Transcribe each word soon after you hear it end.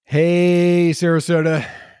Hey, Sarasota,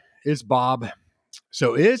 it's Bob.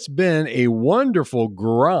 So it's been a wonderful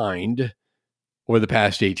grind over the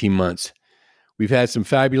past 18 months. We've had some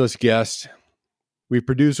fabulous guests. We've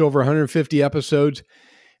produced over 150 episodes,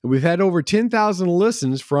 and we've had over 10,000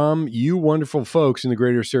 listens from you wonderful folks in the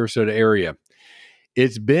greater Sarasota area.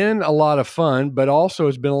 It's been a lot of fun, but also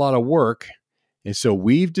it's been a lot of work. And so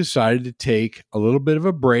we've decided to take a little bit of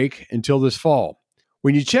a break until this fall.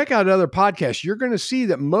 When you check out other podcasts, you're going to see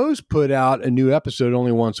that most put out a new episode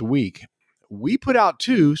only once a week. We put out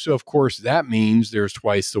two, so of course that means there's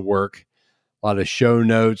twice the work. A lot of show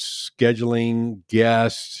notes, scheduling,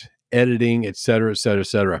 guests, editing, et cetera, et cetera, et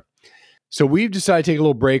cetera. So we've decided to take a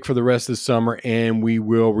little break for the rest of the summer, and we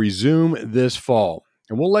will resume this fall.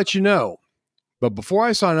 And we'll let you know. But before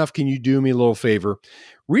I sign off, can you do me a little favor?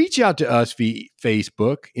 Reach out to us via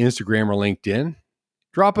Facebook, Instagram, or LinkedIn.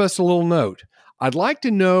 Drop us a little note. I'd like to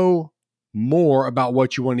know more about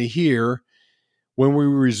what you want to hear when we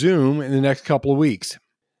resume in the next couple of weeks.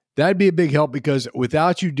 That'd be a big help because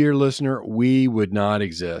without you, dear listener, we would not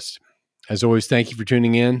exist. As always, thank you for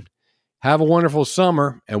tuning in. Have a wonderful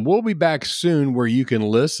summer, and we'll be back soon where you can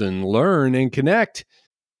listen, learn, and connect.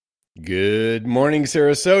 Good morning,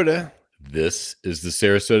 Sarasota. This is the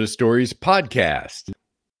Sarasota Stories Podcast.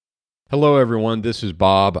 Hello, everyone. This is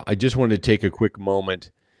Bob. I just wanted to take a quick moment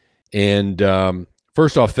and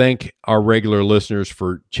first off, thank our regular listeners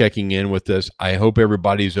for checking in with us. I hope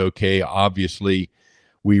everybody's okay. Obviously,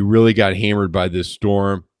 we really got hammered by this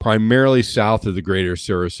storm, primarily south of the greater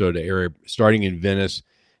Sarasota area, starting in Venice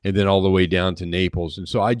and then all the way down to Naples. And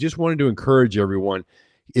so I just wanted to encourage everyone,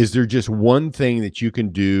 is there just one thing that you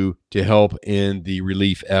can do to help in the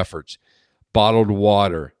relief efforts? Bottled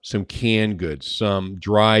water, some canned goods, some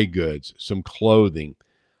dry goods, some clothing.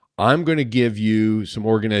 I'm going to give you some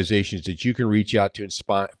organizations that you can reach out to and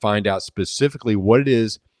find out specifically what it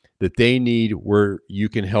is that they need where you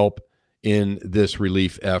can help in this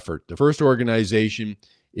relief effort. The first organization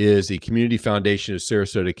is the Community Foundation of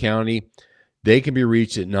Sarasota County. They can be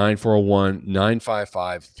reached at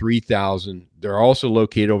 941-955-3000. They're also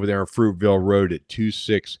located over there on Fruitville Road at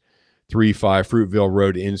 2635 Fruitville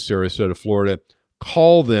Road in Sarasota, Florida.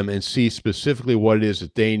 Call them and see specifically what it is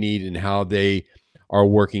that they need and how they are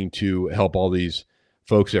working to help all these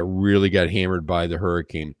folks that really got hammered by the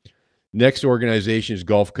hurricane. Next organization is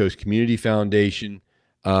Gulf Coast Community Foundation.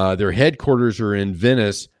 Their headquarters are in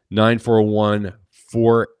Venice,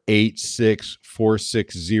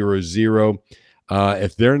 941-486-4600.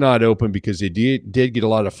 If they're not open because they did get a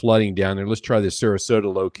lot of flooding down there, let's try the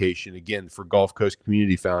Sarasota location again for Gulf Coast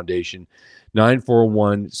Community Foundation,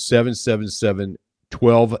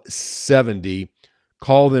 941-777-1270.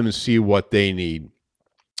 Call them and see what they need.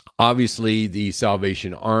 Obviously, the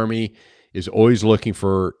Salvation Army is always looking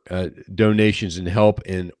for donations and help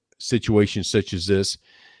in situations such as this.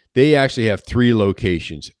 They actually have three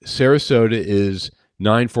locations. Sarasota is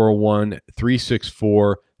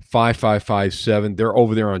 941-364-5557. They're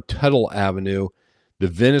over there on Tuttle Avenue. The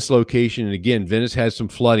Venice location, and again, Venice has some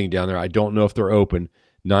flooding down there. I don't know if they're open.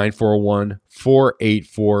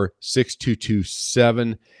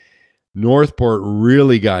 941-484-6227. Northport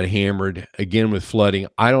really got hammered, again, with flooding.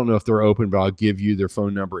 I don't know if they're open, but I'll give you their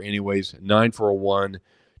phone number anyways,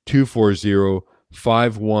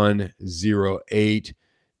 941-240-5108.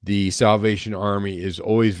 The Salvation Army is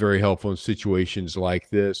always very helpful in situations like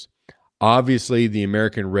this. Obviously, the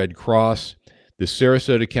American Red Cross, the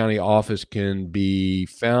Sarasota County office can be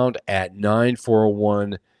found at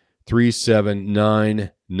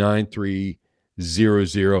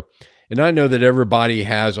 941-379-9300. And I know that everybody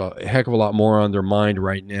has a heck of a lot more on their mind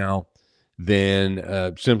right now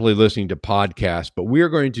than simply listening to podcasts. But we are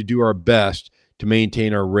going to do our best to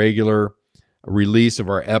maintain our regular release of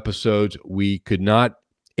our episodes. We could not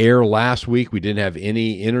air last week. We didn't have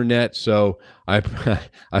any internet, so I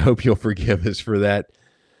hope you'll forgive us for that.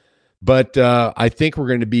 But I think we're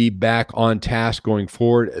going to be back on task going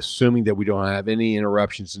forward, assuming that we don't have any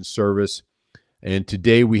interruptions in service. And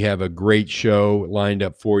today we have a great show lined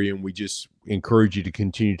up for you, and we just encourage you to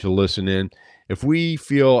continue to listen in. If we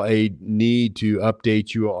feel a need to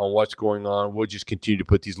update you on what's going on, we'll just continue to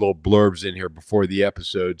put these little blurbs in here before the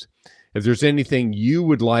episodes. If there's anything you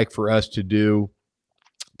would like for us to do,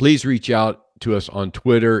 please reach out to us on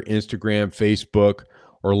Twitter, Instagram, Facebook,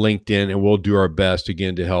 or LinkedIn, and we'll do our best,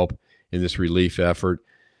 again, to help in this relief effort.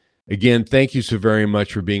 Again, thank you so very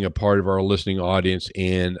much for being a part of our listening audience,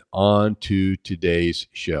 and on to today's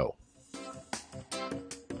show.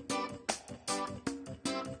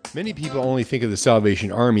 Many people only think of the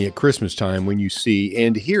Salvation Army at Christmas time when you see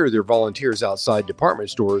and hear their volunteers outside department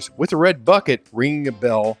stores with a red bucket ringing a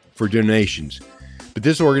bell for donations. But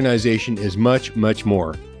this organization is much, much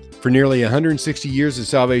more. For nearly 160 years, the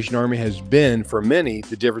Salvation Army has been, for many,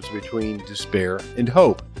 the difference between despair and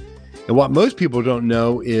hope. And what most people don't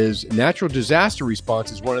know is natural disaster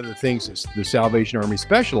response is one of the things that the Salvation Army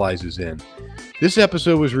specializes in. This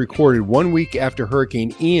episode was recorded 1 week after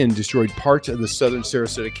Hurricane Ian destroyed parts of the southern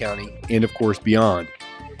Sarasota County and, of course, beyond.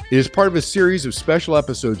 It is part of a series of special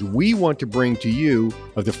episodes we want to bring to you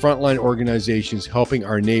of the frontline organizations helping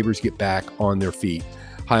our neighbors get back on their feet.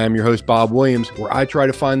 Hi, I'm your host, Bob Williams, where I try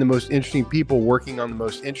to find the most interesting people working on the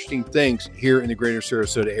most interesting things here in the greater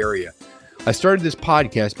Sarasota area. I started this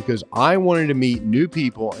podcast because I wanted to meet new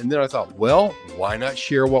people, and then I thought, well, why not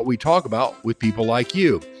share what we talk about with people like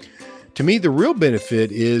you? To me, the real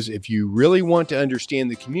benefit is if you really want to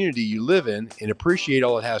understand the community you live in and appreciate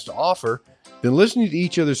all it has to offer, then listening to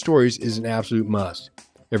each other's stories is an absolute must.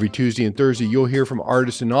 Every Tuesday and Thursday, you'll hear from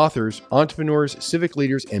artists and authors, entrepreneurs, civic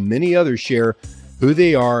leaders, and many others share who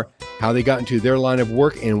they are, how they got into their line of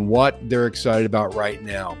work, and what they're excited about right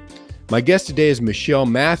now. My guest today is Michele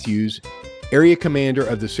Matthews, Area Commander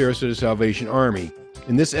of the Sarasota Salvation Army.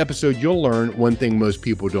 In this episode, you'll learn one thing most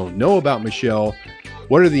people don't know about Michele,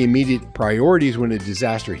 what are the immediate priorities when a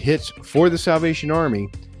disaster hits for the Salvation Army,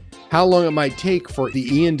 how long it might take for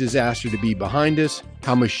the Ian disaster to be behind us,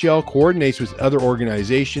 how Michele coordinates with other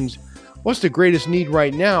organizations, what's the greatest need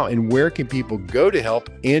right now, and where can people go to help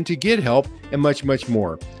and to get help, and much, much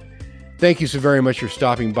more. Thank you so very much for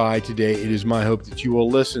stopping by today. It is my hope that you will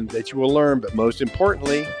listen, that you will learn, but most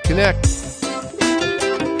importantly, connect.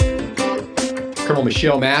 Colonel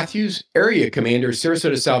Michele Matthews, Area Commander,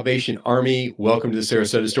 Sarasota Salvation Army. Welcome to the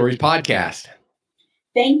Sarasota Stories Podcast.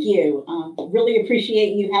 Thank you. Really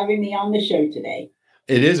appreciate you having me on the show today.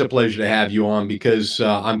 It is a pleasure to have you on because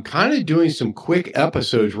I'm kind of doing some quick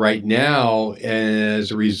episodes right now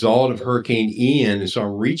as a result of Hurricane Ian. And so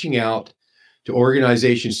I'm reaching out to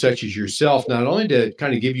organizations such as yourself, not only to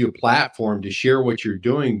kind of give you a platform to share what you're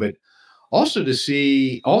doing, but also to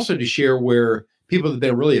share where people that have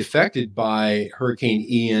been really affected by Hurricane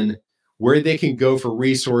Ian, where they can go for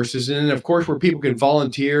resources. And then, of course, where people can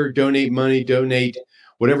volunteer, donate money, donate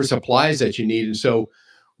whatever supplies that you need. And so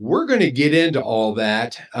we're going to get into all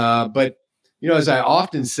that. But, as I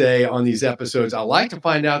often say on these episodes, I like to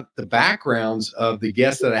find out the backgrounds of the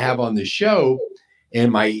guests that I have on the show.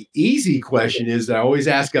 And my easy question is that I always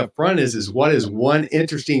ask up front is what is one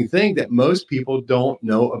interesting thing that most people don't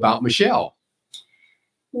know about Michele?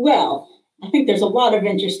 Well, I think there's a lot of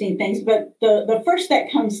interesting things, but the first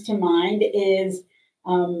that comes to mind is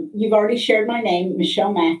you've already shared my name,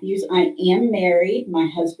 Michele Matthews. I am married. My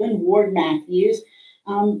husband, Ward Matthews.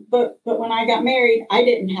 But when I got married, I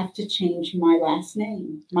didn't have to change my last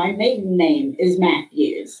name. My maiden name is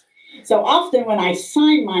Matthews. So often when I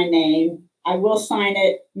sign my name, I will sign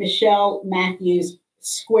it Michele Matthews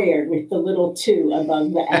squared with the little 2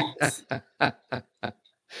 above the X.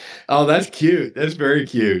 Oh, that's cute. That's very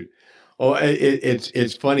cute. Oh,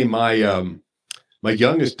 it's funny. My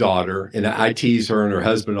youngest daughter, and I tease her and her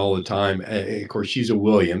husband all the time. Of course, she's a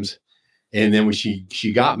Williams. And then when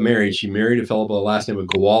she got married, she married a fellow by the last name of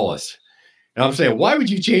Gowalis. And I'm saying, why would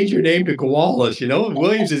you change your name to Gowalis?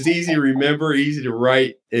 Williams is easy to remember, easy to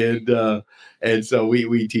write. And so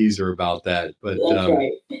we tease her about that. But that's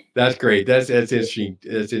right. That's great. That's interesting.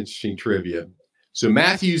 That's interesting trivia. So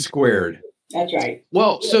Matthews squared. That's right.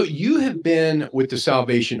 Well, so you have been with the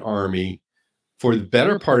Salvation Army for the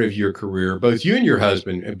better part of your career. Both you and your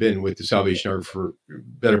husband have been with the Salvation Army for the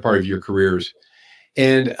better part of your careers.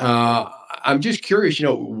 And I'm just curious,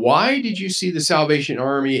 why did you see the Salvation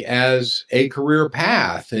Army as a career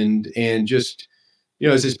path and just,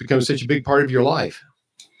 has this become such a big part of your life?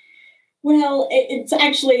 Well, it's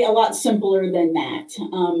actually a lot simpler than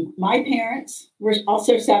that. My parents were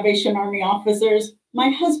also Salvation Army officers. My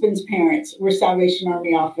husband's parents were Salvation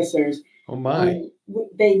Army officers. Oh, my.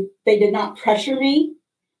 They did not pressure me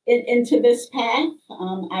into this path.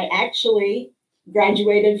 I actually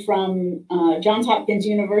graduated from Johns Hopkins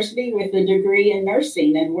University with a degree in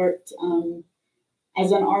nursing and worked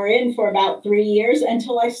as an RN for about 3 years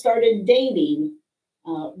until I started dating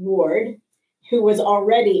Ward, who was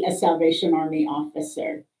already a Salvation Army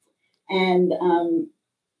officer. And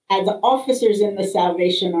as officers in the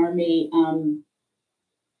Salvation Army,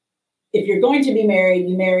 if you're going to be married,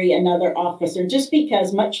 you marry another officer, just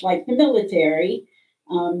because, much like the military,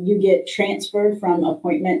 you get transferred from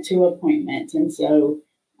appointment to appointment. And so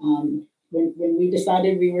when we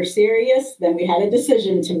decided we were serious, then we had a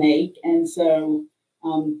decision to make. And so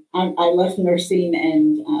I left nursing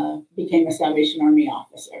and became a Salvation Army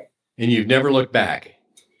officer. And you've never looked back?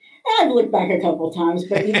 I've looked back a couple times,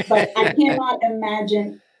 but I cannot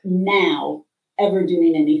imagine now ever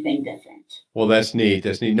doing anything different. Well, that's neat.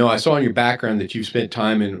 That's neat. No, I saw in your background that you've spent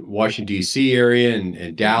time in Washington, D.C. area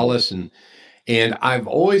and Dallas. And I've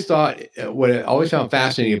always thought what I always found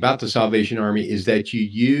fascinating about the Salvation Army is that you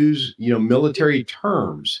use, military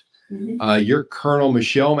terms. Mm-hmm. You're Colonel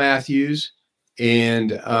Michele Matthews.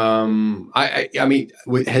 And I mean,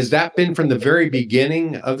 has that been from the very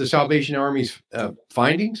beginning of the Salvation Army's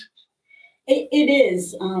findings? It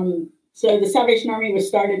is. So the Salvation Army was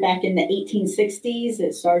started back in the 1860s.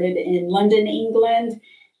 It started in London, England.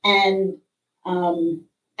 And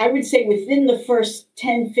I would say within the first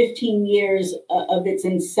 10, 15 years of its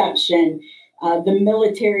inception, the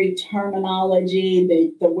military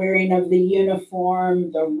terminology, the wearing of the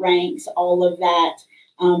uniform, the ranks, all of that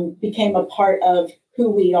became a part of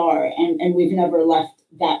who we are. And we've never left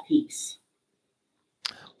that piece.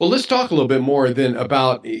 Well, let's talk a little bit more then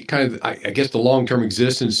about kind of, I guess, the long-term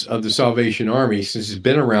existence of the Salvation Army, since it's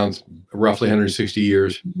been around roughly 160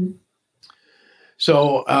 years. Mm-hmm.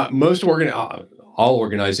 So all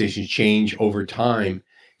organizations change over time.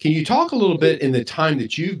 Can you talk a little bit in the time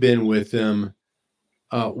that you've been with them?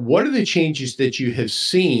 What are the changes that you have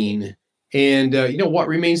seen, and what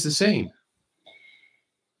remains the same?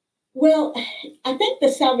 Well, I think the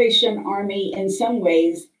Salvation Army, in some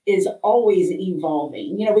ways, is always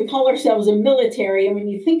evolving. We call ourselves a military, and when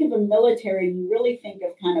you think of a military, you really think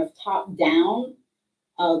of kind of top-down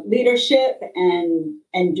leadership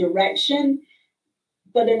and direction.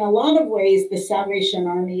 But in a lot of ways, the Salvation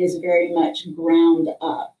Army is very much ground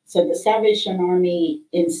up. So the Salvation Army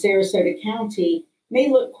in Sarasota County may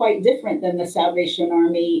look quite different than the Salvation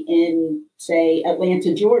Army in, say,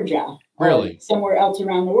 Atlanta, Georgia, really, or somewhere else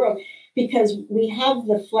around the world, because we have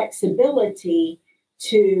the flexibility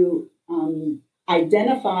to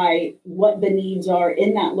identify what the needs are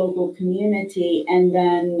in that local community, and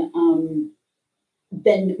then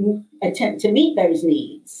attempt to meet those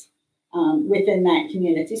needs within that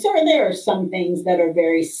community. So there are some things that are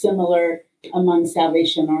very similar among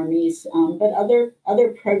Salvation Armies, but other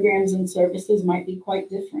programs and services might be quite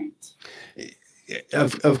different.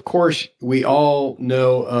 Of course, we all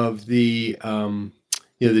know of the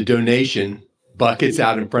the donation buckets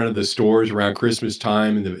out in front of the stores around Christmas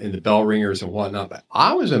time, and the bell ringers and whatnot. But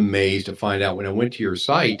I was amazed to find out when I went to your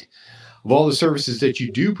site of all the services that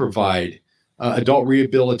you do provide: adult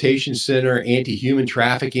rehabilitation center, anti-human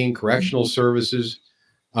trafficking, correctional services.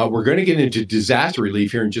 We're going to get into disaster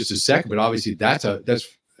relief here in just a second, but obviously that's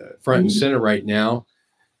front and center right now.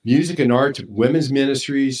 Music and arts, women's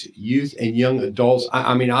ministries, youth and young adults.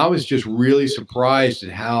 I mean, I was just really surprised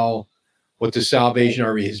at what the Salvation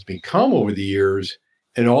Army has become over the years,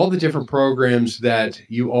 and all the different programs that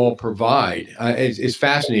you all provide. It's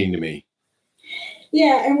fascinating to me.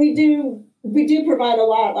 Yeah, and we do provide a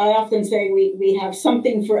lot. I often say we have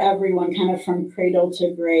something for everyone, kind of from cradle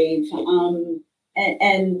to grave.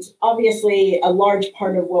 And obviously, a large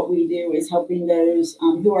part of what we do is helping those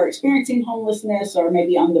who are experiencing homelessness, or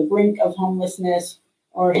maybe on the brink of homelessness,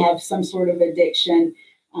 or have some sort of addiction.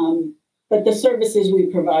 But the services we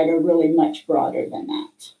provide are really much broader than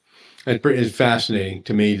that. It's fascinating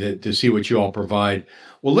to me to see what you all provide.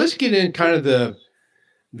 Well, let's get in kind of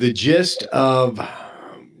the gist of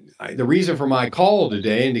the reason for my call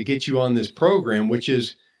today and to get you on this program, which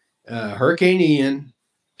is Hurricane Ian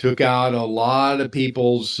took out a lot of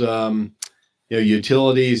people's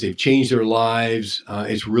utilities. They've changed their lives.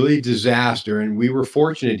 It's really a disaster. And we were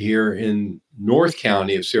fortunate here in North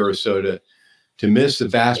County of Sarasota to miss the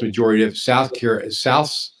vast majority of South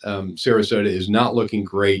Sarasota is not looking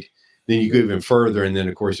great. Then you go even further. And then,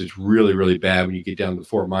 of course, it's really, really bad when you get down to the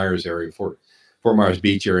Fort Myers area, Fort Myers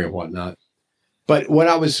Beach area and whatnot. But what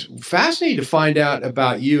I was fascinated to find out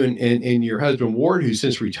about you and your husband, Ward, who's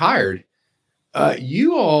since retired,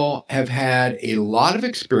 you all have had a lot of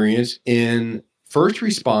experience in first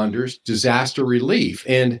responders, disaster relief.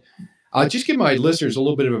 And I'll just give my listeners a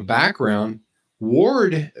little bit of a background.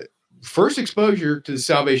 Ward, first exposure to the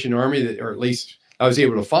Salvation Army, or at least I was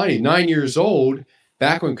able to find, he's 9 years old,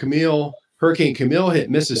 back when Hurricane Camille hit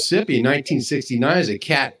Mississippi in 1969 as a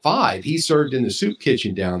Cat 5. He served in the soup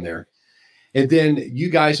kitchen down there. And then you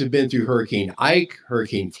guys have been through Hurricane Ike,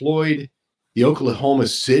 Hurricane Floyd, the Oklahoma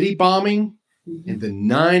City bombing, and the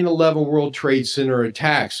 9/11 World Trade Center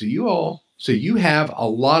attack. So you have a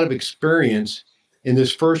lot of experience in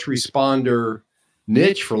this first responder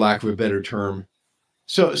niche, for lack of a better term.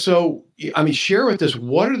 So I mean, share with us,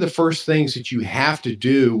 what are the first things that you have to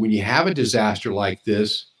do when you have a disaster like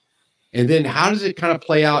this? And then how does it kind of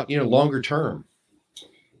play out, longer term?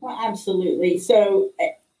 Well, absolutely. So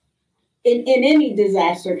in any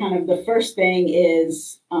disaster, kind of the first thing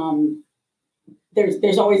is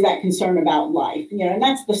there's always that concern about life, and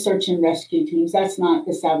that's the search and rescue teams. That's not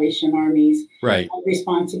the Salvation Army's Right.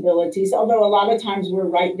 responsibilities. Although a lot of times we're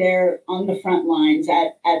right there on the front lines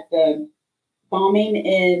at the bombing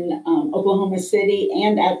in Oklahoma City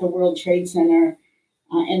and at the World Trade Center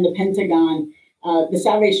and the Pentagon. The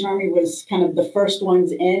Salvation Army was kind of the first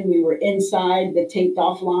ones in. We were inside the taped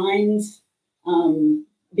off lines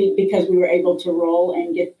because we were able to roll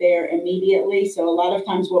and get there immediately. So a lot of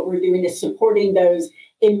times what we're doing is supporting those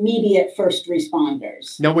immediate first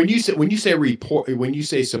responders. Now, when you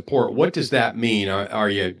say support, what does that mean? Are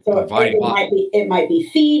you providing? It might be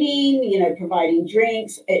feeding, providing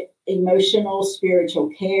drinks, emotional, spiritual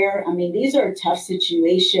care. I mean, these are tough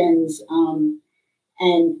situations.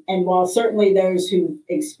 And while certainly those who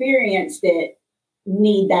experienced it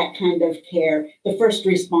need that kind of care, the first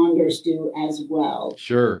responders do as well.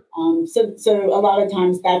 Sure. So a lot of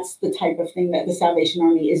times that's the type of thing that the Salvation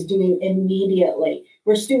Army is doing immediately.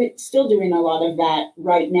 We're still doing a lot of that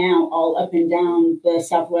right now, all up and down the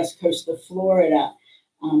southwest coast of Florida,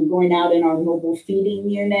 going out in our mobile feeding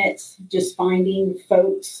units, just finding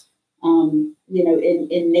folks,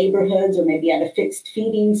 in neighborhoods or maybe at a fixed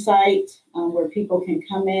feeding site where people can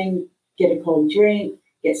come in, get a cold drink,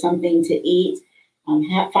 get something to eat,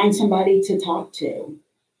 find somebody to talk to.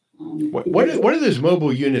 What do those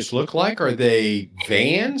mobile units look like? Are they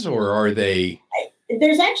vans or are they?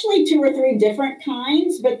 There's actually 2 or 3 different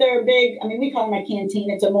kinds, but they're big. I mean, we call them a canteen.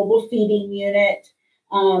 It's a mobile feeding unit.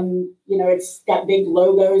 It's got big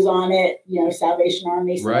logos on it, Salvation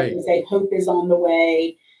Army. So Right. They say hope is on the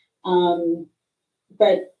way.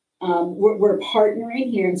 But we're partnering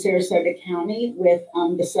here in Sarasota County with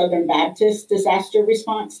the Southern Baptist disaster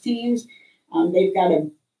response teams. They've got a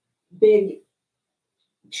big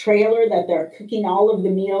trailer that they're cooking all of the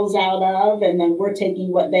meals out of, and then we're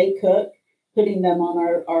taking what they cook, putting them on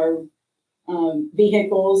our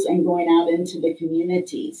vehicles and going out into the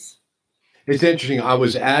communities. It's interesting. I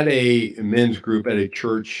was at a men's group at a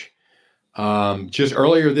church just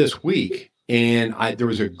earlier this week, and there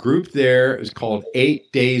was a group there. It was called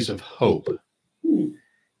 8 Days of Hope.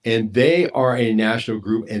 And they are a national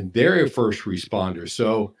group, and they're a first responder.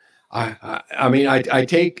 So I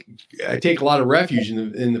take a lot of refuge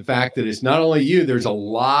in the fact that it's not only you. There's a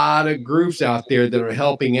lot of groups out there that are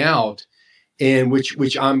helping out, and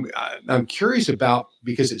which I'm curious about,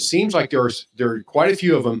 because it seems like there are quite a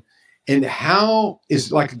few of them. And how is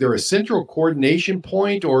there a central coordination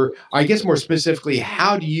point, or I guess more specifically,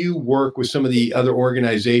 how do you work with some of the other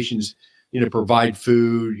organizations, provide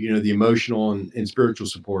food, the emotional and spiritual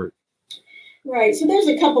support? Right. So there's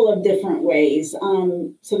a couple of different ways.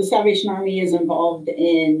 So the Salvation Army is involved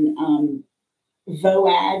in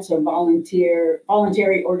VOAD, so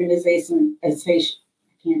voluntary organization. I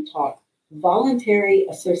can't talk. Voluntary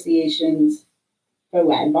associations,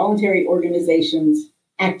 VOAD, voluntary organizations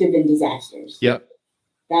active in disasters. Yep.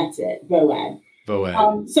 That's it. VOAD.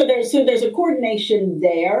 VOAD. So there's a coordination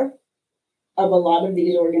there of a lot of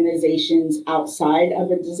these organizations outside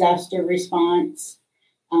of a disaster response.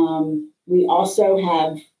 We also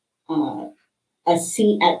have a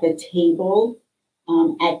seat at the table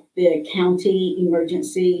at the county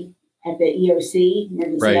emergency, at the EOC,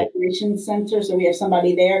 Emergency Operations Center. So we have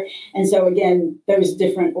somebody there. And so again, those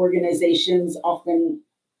different organizations often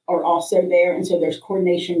are also there. And so there's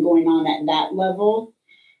coordination going on at that level.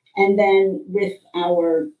 And then with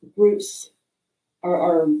our groups or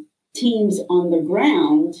our teams on the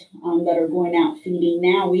ground that are going out feeding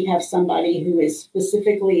now, we have somebody who is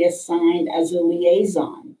specifically assigned as a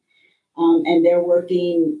liaison. And they're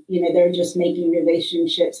working, they're just making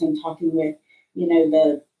relationships and talking with,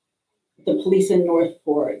 the police in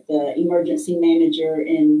Northport, the emergency manager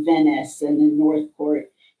in Venice and in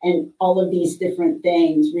Northport, and all of these different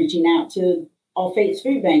things, reaching out to All Faiths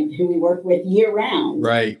Food Bank, who we work with year round.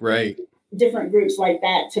 Right. Different groups like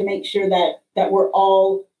that to make sure that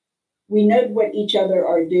we know what each other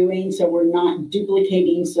are doing, so we're not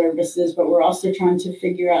duplicating services, but we're also trying to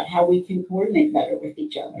figure out how we can coordinate better with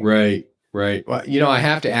each other. Right. Well, I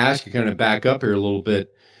have to ask you, kind of back up here a little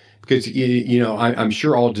bit, because, I'm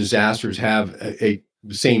sure all disasters have a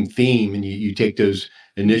same theme, and you take those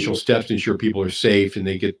initial steps to ensure people are safe and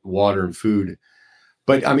they get water and food.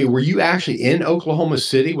 But I mean, were you actually in Oklahoma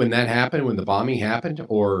City when that happened, when the bombing happened,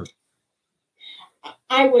 or?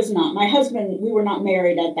 I was not. My husband, we were not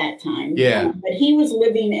married at that time. Yeah. But he was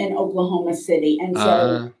living in Oklahoma City. And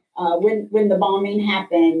so when the bombing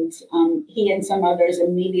happened, he and some others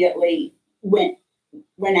immediately went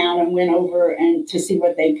out and went over and to see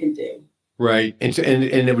what they could do. Right. And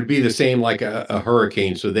it would be the same like a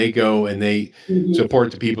hurricane. So they go and they Hmm. support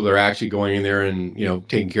the people that are actually going in there and,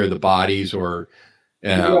 taking care of the bodies or,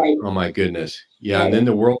 yeah. Right, Oh my goodness. Yeah. And right. then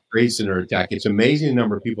the World Trade Center attack. It's amazing the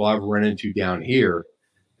number of people I've run into down here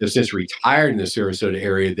that since retired in the Sarasota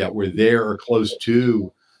area that were there or close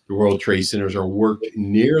to the World Trade Centers or worked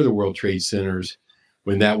near the World Trade Centers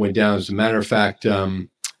when that went down. As a matter of fact,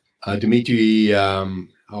 Dimitri,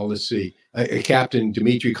 let's see, Captain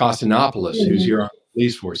Dimitri Kostanopoulos, who's Hmm. here on the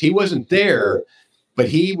police force. He wasn't there, but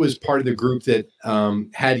he was part of the group that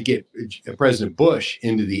had to get President Bush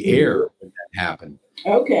into the Hmm. air when that happened.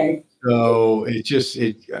 Okay. So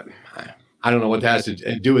I don't know what that has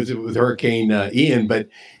to do with Hurricane Ian, but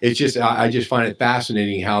it's just I just find it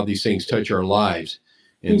fascinating how these things touch our lives,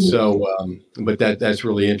 and Hmm. so but that's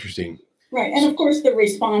really interesting. Right. And of course, the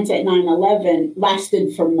response at 9/11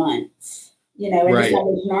 lasted for months, and the Right.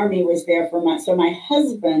 Salvation Army was there for months. So my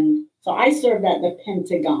husband, so I served at the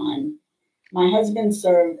Pentagon. My husband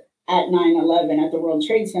served at 9/11 at the World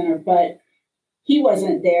Trade Center, but he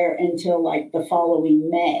wasn't there until like the following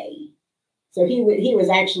May. So he was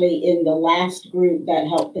actually in the last group that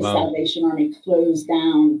helped the Wow. Salvation Army close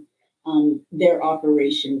down their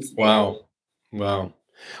operations there. Wow. Wow.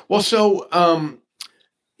 Well, so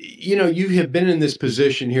you have been in this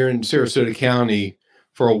position here in Sarasota County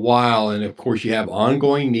for a while, and of course, you have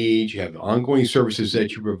ongoing needs, you have ongoing services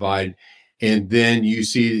that you provide, and then you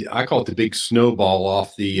see, I call it the big snowball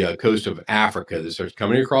off the coast of Africa that starts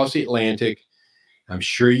coming across the Atlantic. I'm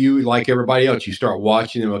sure you, like everybody else, you start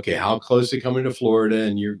watching them. Okay, how close they coming to Florida,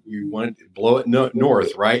 and you want to blow it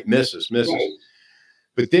north, right? Misses. Right.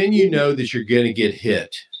 But then you know that you're going to get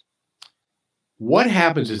hit. What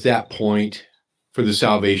happens at that point for the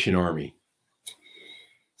Salvation Army?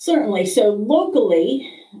 Certainly. So locally,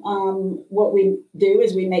 what we do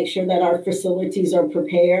is we make sure that our facilities are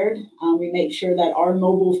prepared. We make sure that our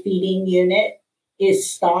mobile feeding unit is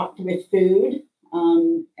stocked with food.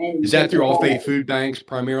 And Is that through all faith food banks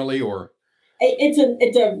primarily, or? it's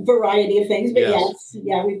a variety of things, but Yes. yes,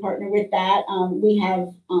 yeah, we partner with that. We have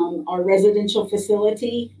our residential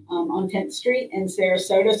facility on 10th Street in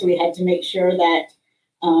Sarasota, so we had to make sure that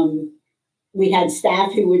um, we had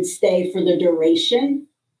staff who would stay for the duration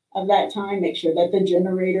of that time, make sure that the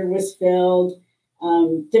generator was filled,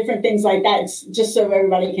 different things like that, just so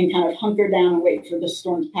everybody can kind of hunker down and wait for the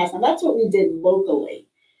storm to pass. Now, that's what we did locally.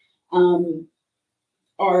 Um,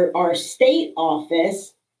 our state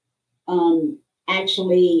office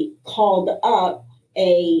actually called up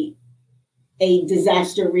a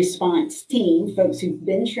disaster response team, folks who've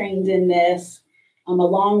been trained in this,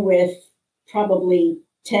 along with probably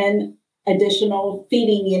 10 additional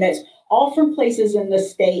feeding units, all from places in the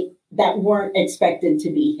state that weren't expected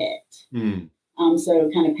to be hit. Mm.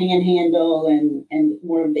 So kind of Panhandle and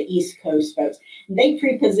more of the East Coast folks. They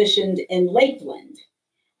pre-positioned in Lakeland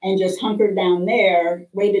and just hunkered down there,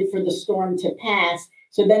 waited for the storm to pass.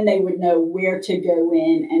 So then they would know where to go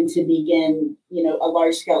in and to begin, a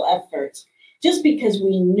large scale effort. Just because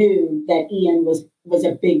we knew that Ian was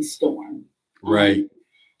a big storm, Right.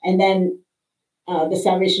 And then the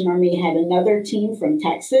Salvation Army had another team from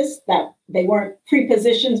Texas that they weren't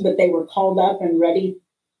pre-positioned, but they were called up and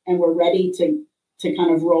were ready to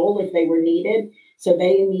kind of roll if they were needed. So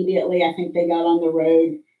they immediately, I think they got on the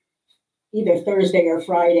road either Thursday or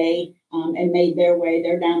Friday and made their way.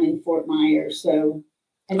 They're down in Fort Myers. So,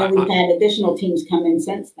 and then we've had additional teams come in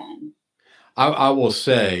since then. I will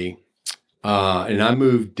say, and I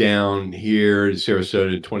moved down here to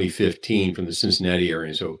Sarasota in 2015 from the Cincinnati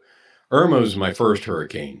area. So Irma was my first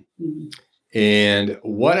hurricane. Mm-hmm. And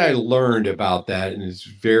what I learned about that, and it's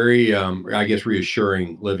very, I guess,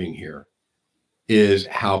 reassuring living here, is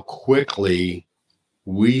how quickly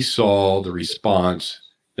we saw the response,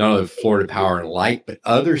 not only of Florida Power and Light, but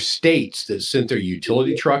other states that sent their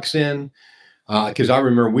utility trucks in. Because I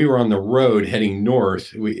remember we were on the road heading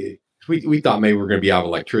north. We thought maybe we were going to be out of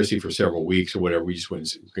electricity for several weeks or whatever. We just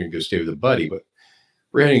went going to go stay with a buddy, but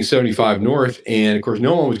we're heading 75 north, and of course,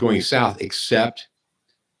 no one was going south except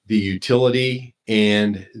the utility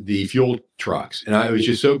and the fuel trucks. And it was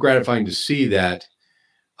just so gratifying to see that,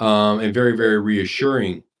 and very, very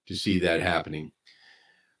reassuring to see that happening.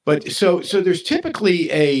 But so there's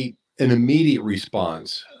typically an immediate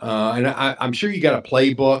response, and I'm sure you got a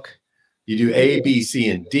playbook. You do A, B, C,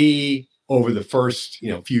 and D over the first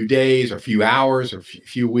few days or few hours or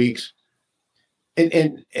few weeks,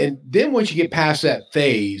 and then once you get past that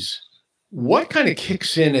phase, what kind of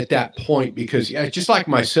kicks in at that point? Because just like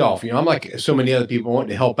myself, I'm like so many other people wanting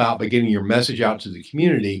to help out by getting your message out to the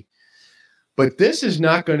community, but this is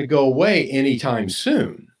not going to go away anytime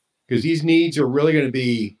soon because these needs are really going to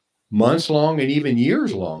be months long and even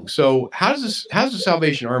years long. So how's the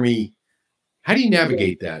Salvation Army, how do you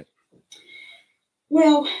navigate that?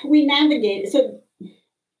 Well, we navigate. So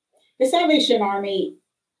the Salvation Army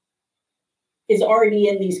is already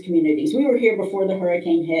in these communities. We were here before the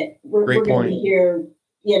hurricane hit. We're going to be here,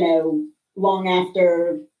 long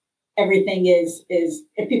after everything is,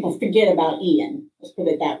 if people forget about Ian, let's put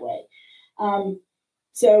it that way.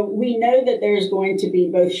 So we know that there's going to be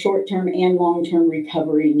both short-term and long-term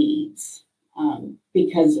recovery needs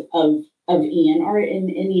because of Ian or in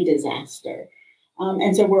any disaster.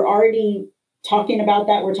 And so we're already talking about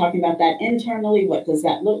that. We're talking about that internally. What does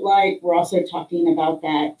that look like? We're also talking about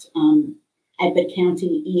that at the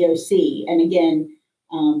county EOC. And again,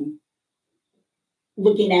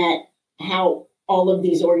 looking at how all of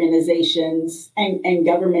these organizations and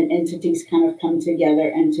government entities kind of come together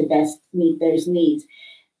and to best meet those needs.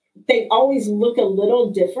 They always look a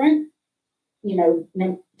little different,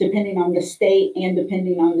 depending on the state and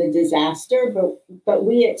depending on the disaster. But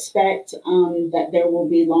we expect that there will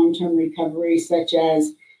be long-term recovery, such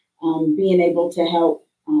as being able to help,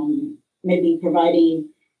 maybe providing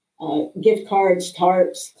gift cards,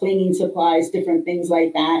 tarps, cleaning supplies, different things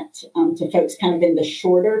like that to folks kind of in the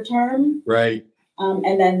shorter term. Right.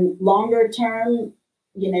 And then longer term,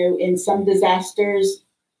 in some disasters,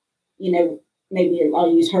 maybe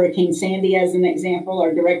I'll use Hurricane Sandy as an example.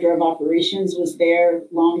 Our director of operations was there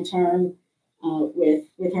long term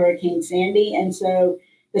with Hurricane Sandy. And so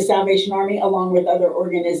the Salvation Army, along with other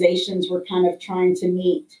organizations, were kind of trying to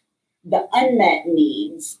meet the unmet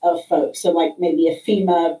needs of folks. So like maybe if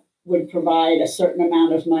FEMA would provide a certain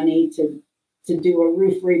amount of money to do a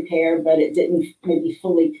roof repair, but it didn't maybe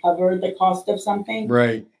fully cover the cost of something.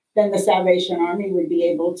 Right. Then the Salvation Army would be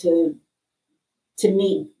able to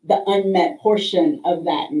meet the unmet portion of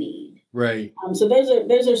that need. Right. So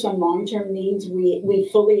those are some long-term needs. We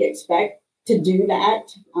fully expect to do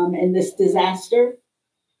that in this disaster.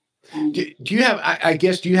 Do you have, I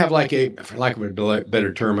guess, do you have like for lack of a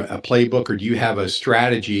better term, a playbook, or do you have a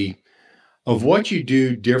strategy of what you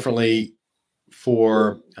do differently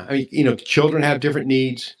for, children have different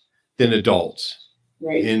needs than adults,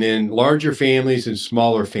 right? And then larger families and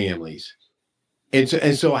smaller families. And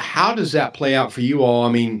so how does that play out for you all?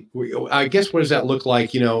 I mean, I guess, what does that look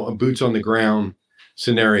like, a boots on the ground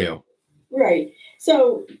scenario? Right.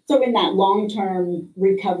 So in that long-term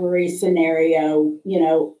recovery scenario,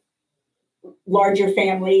 larger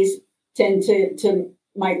families tend to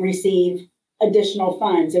might receive additional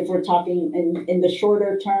funds if we're talking in the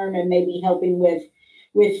shorter term, and maybe helping with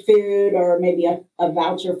food, or maybe a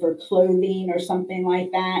voucher for clothing or something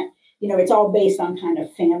like that. It's all based on kind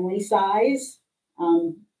of family size.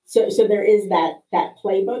 So there is that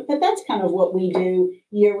playbook, but that's kind of what we do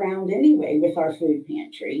year round anyway with our food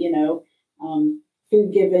pantry.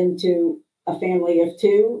 Food given to a family of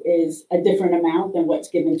 2 is a different amount than what's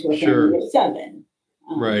given to a family of 7.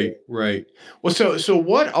 Right. Well, so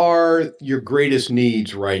what are your greatest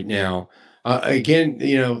needs right now? Again,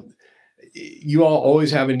 you all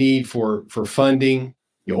always have a need for funding.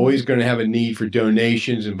 You're always going to have a need for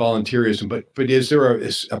donations and volunteerism. But is there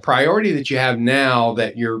a priority that you have now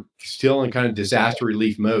that you're still in kind of disaster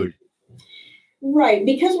relief mode? Right.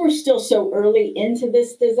 Because we're still so early into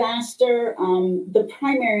this disaster, the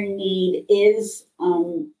primary need is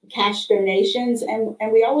cash donations. And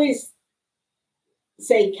we always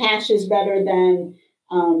say cash is better than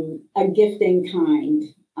a gift in kind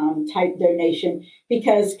type donation,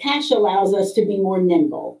 because cash allows us to be more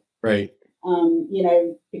nimble. Right.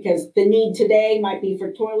 Because the need today might be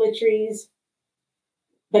for toiletries,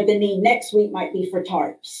 but the need next week might be for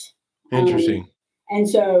tarps. Interesting. And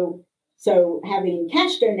so having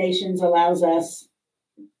cash donations allows us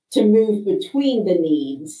to move between the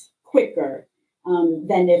needs quicker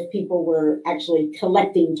than if people were actually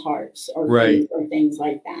collecting tarps or things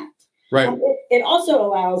like that. Right. It also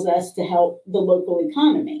allows us to help the local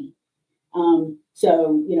economy.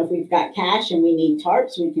 So, if we've got cash and we need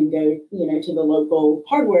tarps, we can go, to the local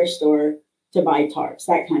hardware store to buy tarps,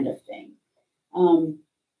 that kind of thing.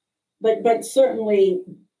 But certainly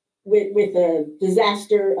with a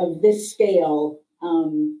disaster of this scale,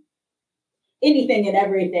 anything and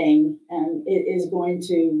everything is going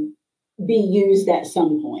to be used at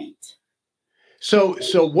some point. So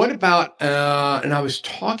what about, and I was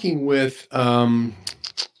talking with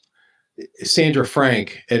Sandra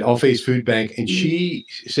Frank at All Faiths Food Bank, and she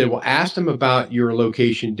said, well, ask them about your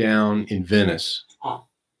location down in Venice.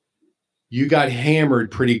 You got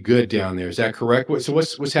hammered pretty good down there. Is that correct? So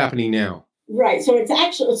what's happening now? Right. So it's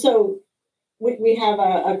actually, we have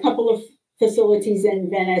a couple of facilities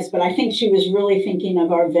in Venice, but I think she was really thinking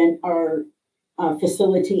of our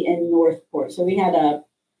facility in Northport. So we had a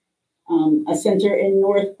center in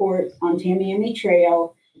Northport on Tamiami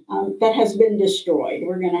Trail that has been destroyed.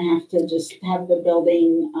 We're going to have to just have the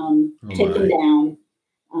building taken down,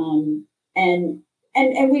 and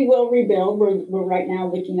we will rebuild. We're right now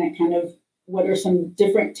looking at kind of what are some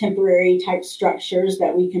different temporary type structures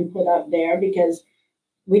that we can put up there, because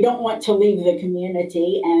we don't want to leave the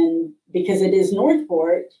community, and because it is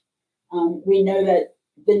Northport, we know that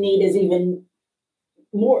the need is even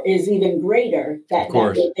greater that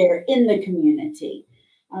they're in the community.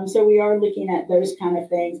 So we are looking at those kind of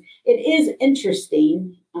things. It is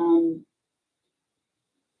interesting.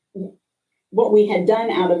 What we had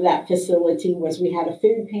done out of that facility was we had a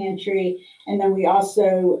food pantry, and then we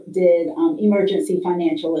also did emergency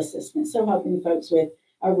financial assistance, so helping folks with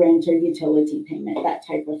a rent or utility payment, that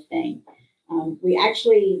type of thing. We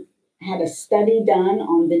actually had a study done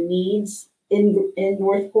on the needs in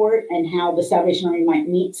Northport and how the Salvation Army might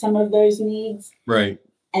meet some of those needs. Right.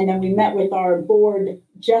 And then we met with our board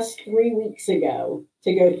just 3 weeks ago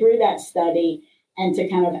to go through that study and to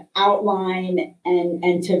kind of outline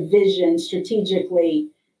and to vision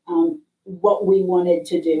strategically what we wanted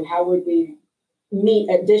to do. How would we meet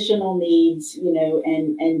additional needs,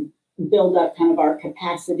 and build up kind of our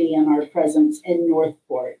capacity and our presence in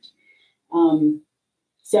Northport.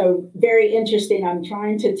 So very interesting. I'm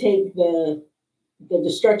trying to take the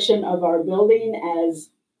destruction of our building as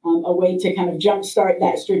a way to kind of jumpstart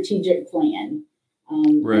that strategic plan,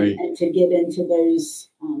 right, and to get into those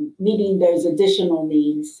meeting those additional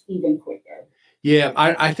needs even quicker. Yeah,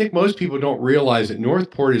 I think most people don't realize that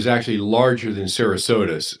Northport is actually larger than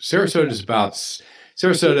Sarasota.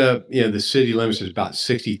 Sarasota, the city limits is about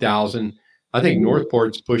 60,000. I think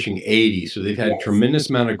Northport's pushing 80. So they've had a tremendous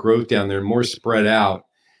amount of growth down there, more spread out.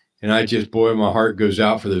 And my heart goes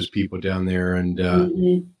out for those people down there. And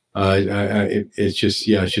it's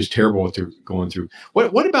just terrible what they're going through.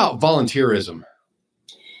 What about volunteerism?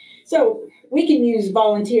 So we can use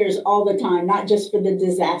volunteers all the time, not just for the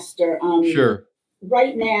disaster. Sure.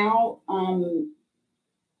 Right now,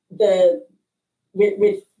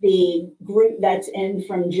 with the group that's in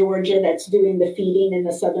from Georgia that's doing the feeding in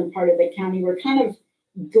the southern part of the county, we're kind of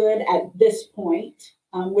good at this point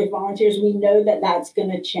with volunteers. We know that that's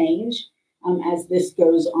going to change as this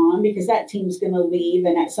goes on, because that team's going to leave,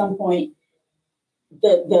 and at some point,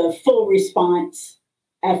 the full response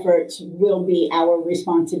efforts will be our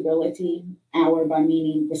responsibility. Our, by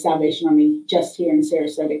meaning the Salvation Army just here in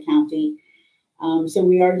Sarasota County. So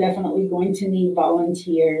we are definitely going to need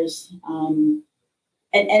volunteers.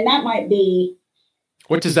 And that might be.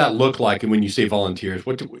 What does that look like? And when you say volunteers,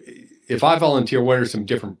 if I volunteer, what are some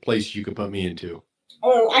different places you could put me into?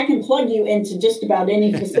 Well, I can plug you into just about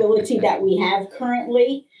any facility that we have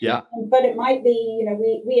currently. Yeah. But it might be,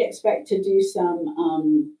 we expect to do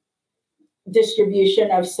some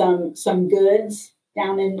distribution of some goods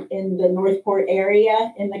down in the Northport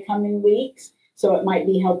area in the coming weeks. So it might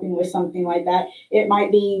be helping with something like that. It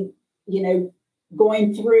might be,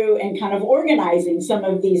 going through and kind of organizing some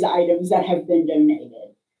of these items that have been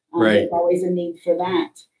donated. Right. There's always a need for that.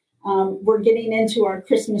 We're getting into our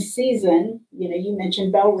Christmas season. You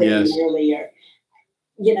mentioned bell ringing earlier.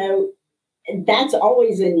 That's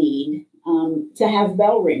always a need to have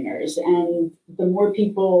bell ringers. And the more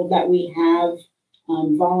people that we have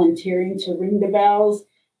volunteering to ring the bells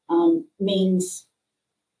means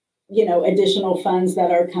additional funds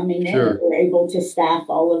that are coming in. We're able to staff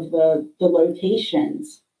all of the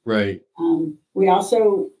locations. Right. We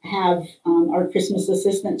also have our Christmas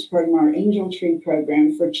assistance program, our Angel Tree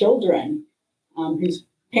program for children whose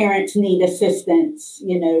parents need assistance,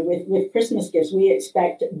 with Christmas gifts. We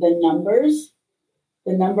expect the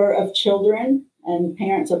number of children and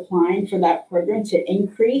parents applying for that program to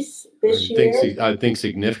increase this year. I think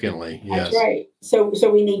significantly. Yes. That's right. So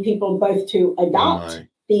we need people both to adopt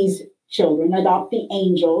these children, adopt the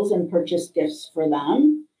angels and purchase gifts for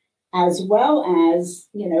them, as well as,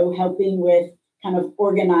 helping with kind of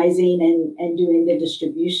organizing and doing the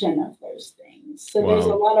distribution of those things. So there's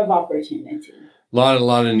a lot of opportunity. A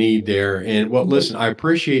lot of need there. And listen, I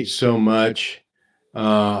appreciate so much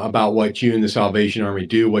about what you and the Salvation Army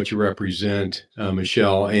do, what you represent,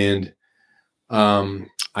 Michele. And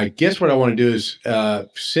I guess what I want to do is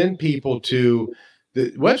send people to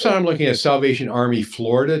the website I'm looking at,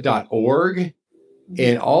 salvationarmyflorida.org.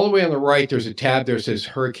 And all the way on the right, there's a tab there that says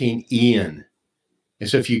Hurricane Ian. And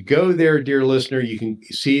so if you go there, dear listener, you can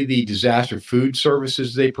see the disaster food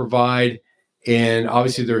services they provide. And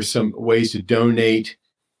obviously there's some ways to donate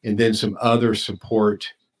and then some other support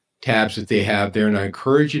tabs that they have there. And I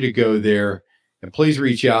encourage you to go there And please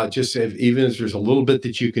reach out, even if there's a little bit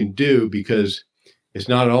that you can do, because it's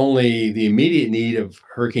not only the immediate need of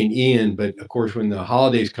Hurricane Ian, but of course, when the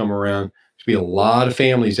holidays come around, there's be a lot of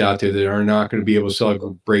families out there that are not going to be able to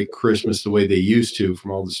celebrate Christmas the way they used to from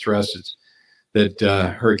all the stress that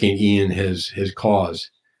Hurricane Ian has caused.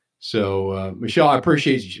 So, Michele, I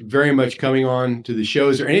appreciate you very much coming on to the show.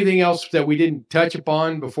 Is there anything else that we didn't touch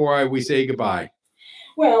upon before we say goodbye?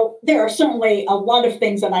 Well, there are certainly a lot of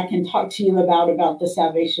things that I can talk to you about the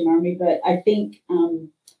Salvation Army, but I think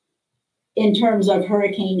in terms of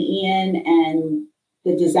Hurricane Ian and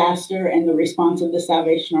the disaster and the response of the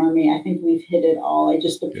Salvation Army, I think we've hit it all. I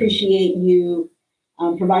just appreciate you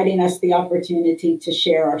providing us the opportunity to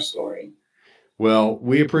share our story. Well,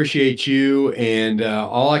 we appreciate you, and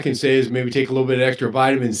all I can say is maybe take a little bit of extra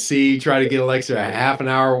vitamin C, try to get Alexa a half an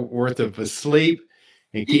hour worth of sleep,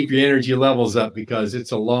 and keep your energy levels up, because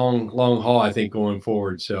it's a long haul, I think, going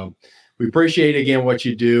forward. So we appreciate, again, what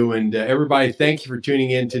you do, and everybody, thank you for tuning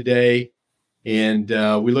in today, and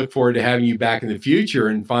we look forward to having you back in the future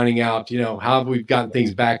and finding out, how we've gotten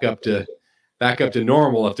things back up to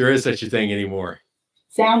normal, if there is such a thing anymore.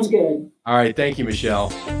 Sounds good. All right. Thank you, Michele.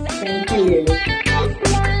 Thank you.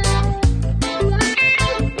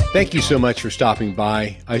 Thank you so much for stopping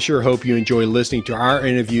by. I sure hope you enjoy listening to our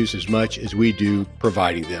interviews as much as we do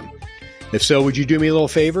providing them. If so, would you do me a little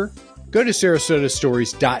favor? Go to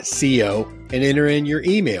sarasotastories.co and enter in your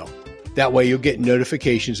email. That way you'll get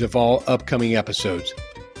notifications of all upcoming episodes.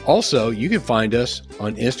 Also, you can find us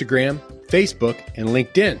on Instagram, Facebook, and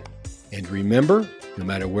LinkedIn. And remember, no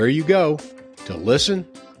matter where you go, to listen,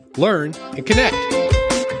 learn, and connect.